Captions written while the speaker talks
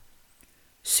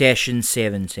Session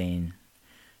 17,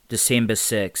 December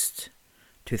 6th,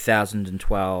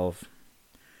 2012.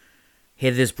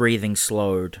 Heather's breathing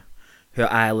slowed. Her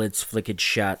eyelids flickered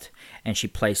shut, and she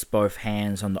placed both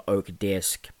hands on the oak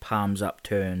desk, palms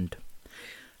upturned.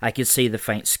 I could see the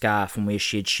faint scar from where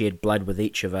she had shared blood with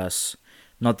each of us.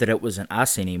 Not that it wasn't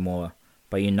us anymore,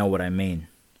 but you know what I mean.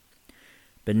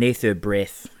 Beneath her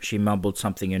breath, she mumbled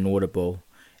something inaudible,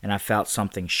 and I felt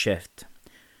something shift.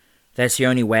 That's the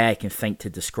only way I can think to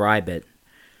describe it.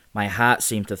 My heart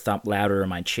seemed to thump louder in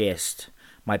my chest.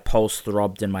 My pulse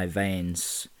throbbed in my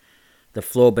veins. The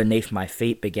floor beneath my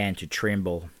feet began to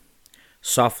tremble.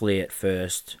 Softly at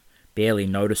first, barely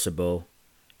noticeable,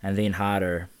 and then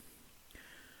harder.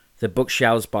 The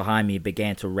bookshelves behind me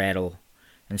began to rattle,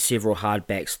 and several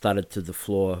hardbacks thudded to the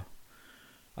floor.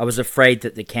 I was afraid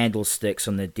that the candlesticks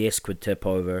on the desk would tip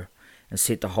over and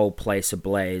set the whole place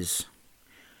ablaze.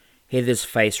 Heather's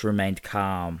face remained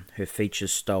calm, her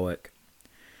features stoic.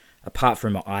 Apart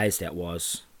from her eyes, that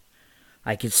was.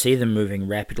 I could see them moving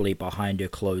rapidly behind her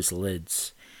closed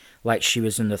lids, like she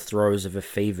was in the throes of a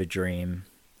fever dream.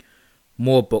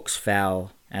 More books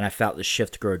fell, and I felt the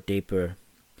shift grow deeper.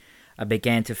 I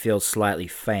began to feel slightly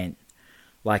faint,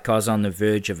 like I was on the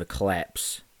verge of a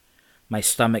collapse. My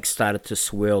stomach started to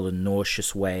swirl in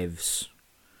nauseous waves.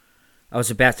 I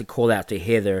was about to call out to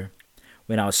Heather,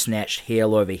 when I was snatched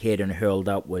heel over head and hurled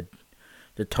upward.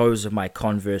 The toes of my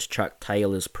Converse Chuck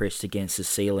Taylors pressed against the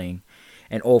ceiling.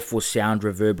 An awful sound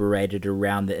reverberated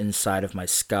around the inside of my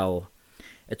skull.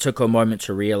 It took a moment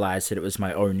to realize that it was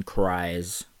my own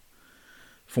cries.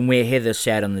 From where Heather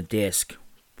sat on the desk,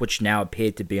 which now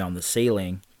appeared to be on the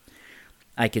ceiling,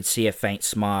 I could see a faint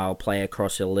smile play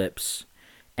across her lips.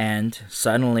 And,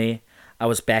 suddenly, I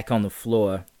was back on the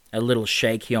floor, a little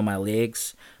shaky on my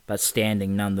legs, but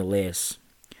standing nonetheless.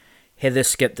 Heather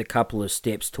skipped a couple of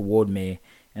steps toward me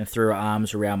and threw her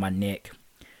arms around my neck.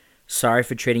 Sorry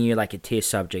for treating you like a test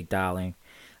subject, darling.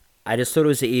 I just thought it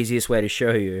was the easiest way to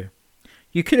show you.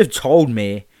 You could have told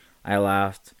me, I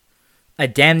laughed. I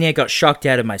damn near got shocked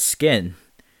out of my skin.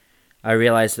 I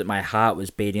realized that my heart was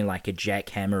beating like a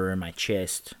jackhammer in my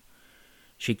chest.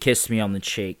 She kissed me on the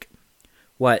cheek.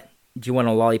 What, do you want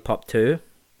a lollipop too?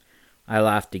 I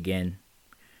laughed again.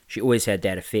 She always had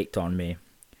that effect on me.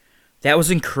 That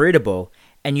was incredible,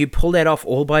 and you pulled that off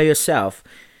all by yourself.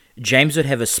 James would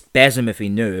have a spasm if he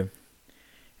knew.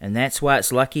 And that's why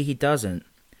it's lucky he doesn't.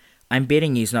 I'm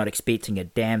betting he's not expecting a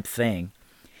damn thing.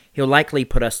 He'll likely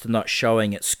put us to not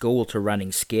showing at school to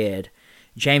running scared.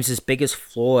 James's biggest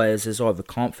flaw is his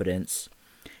overconfidence,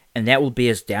 and that will be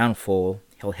his downfall.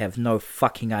 He'll have no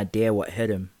fucking idea what hit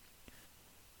him.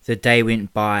 The day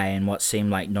went by in what seemed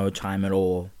like no time at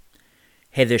all.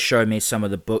 Heather showed me some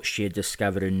of the books she had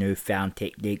discovered her newfound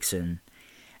techniques in,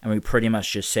 and we pretty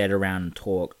much just sat around and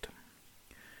talked.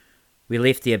 We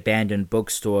left the abandoned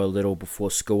bookstore a little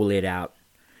before school let out,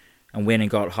 and went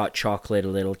and got hot chocolate at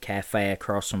a little cafe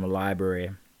across from the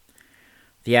library.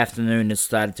 The afternoon had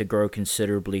started to grow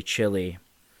considerably chilly.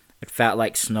 It felt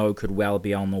like snow could well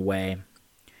be on the way.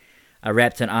 I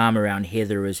wrapped an arm around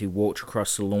Heather as we walked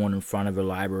across the lawn in front of her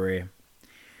library.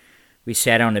 We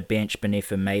sat on a bench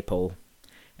beneath a maple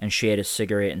and shared a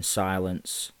cigarette in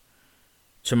silence.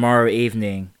 Tomorrow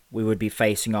evening, we would be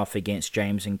facing off against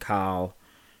James and Carl,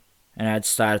 and I'd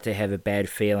started to have a bad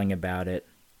feeling about it.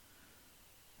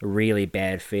 A really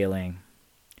bad feeling.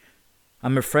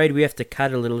 I'm afraid we have to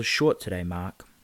cut a little short today, Mark.